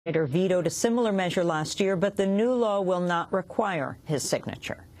Vetoed a similar measure last year, but the new law will not require his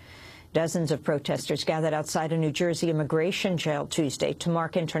signature. Dozens of protesters gathered outside a New Jersey immigration jail Tuesday to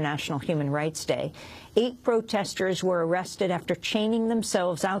mark International Human Rights Day. 8 protesters were arrested after chaining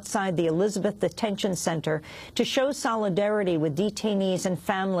themselves outside the Elizabeth Detention Center to show solidarity with detainees and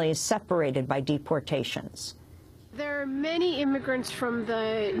families separated by deportations. There are many immigrants from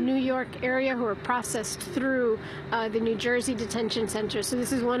the New York area who are processed through the New Jersey detention center. So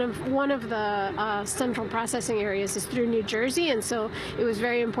this is one of the central processing areas is through New Jersey, and so it was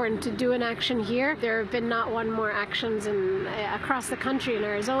very important to do an action here. There have been not one more actions across the country, in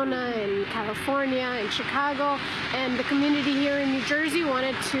Arizona, in California, in Chicago, and the community here in New Jersey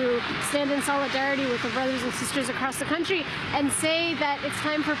wanted to stand in solidarity with the brothers and sisters across the country and say that it's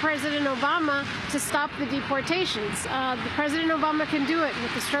time for President Obama to stop the deportation. President Obama can do it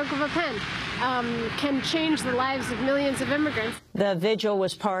with the stroke of a pen, can change the lives of millions of immigrants. The vigil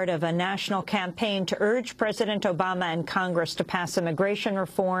was part of a national campaign to urge President Obama and Congress to pass immigration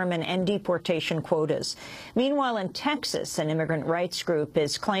reform and end deportation quotas. Meanwhile, in Texas, an immigrant rights group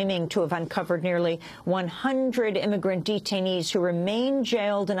is claiming to have uncovered nearly 100 immigrant detainees who remain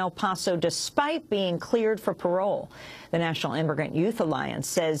jailed in El Paso despite being cleared for parole. The National Immigrant Youth Alliance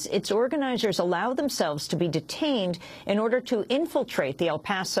says its organizers allow themselves to be detained in order to infiltrate the El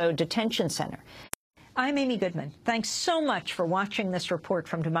Paso detention center. I'm Amy Goodman. Thanks so much for watching this report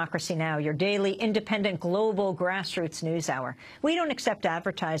from Democracy Now!, your daily independent global grassroots news hour. We don't accept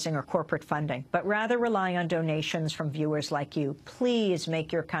advertising or corporate funding, but rather rely on donations from viewers like you. Please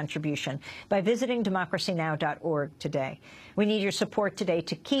make your contribution by visiting democracynow.org today. We need your support today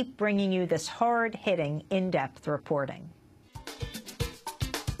to keep bringing you this hard-hitting, in-depth reporting.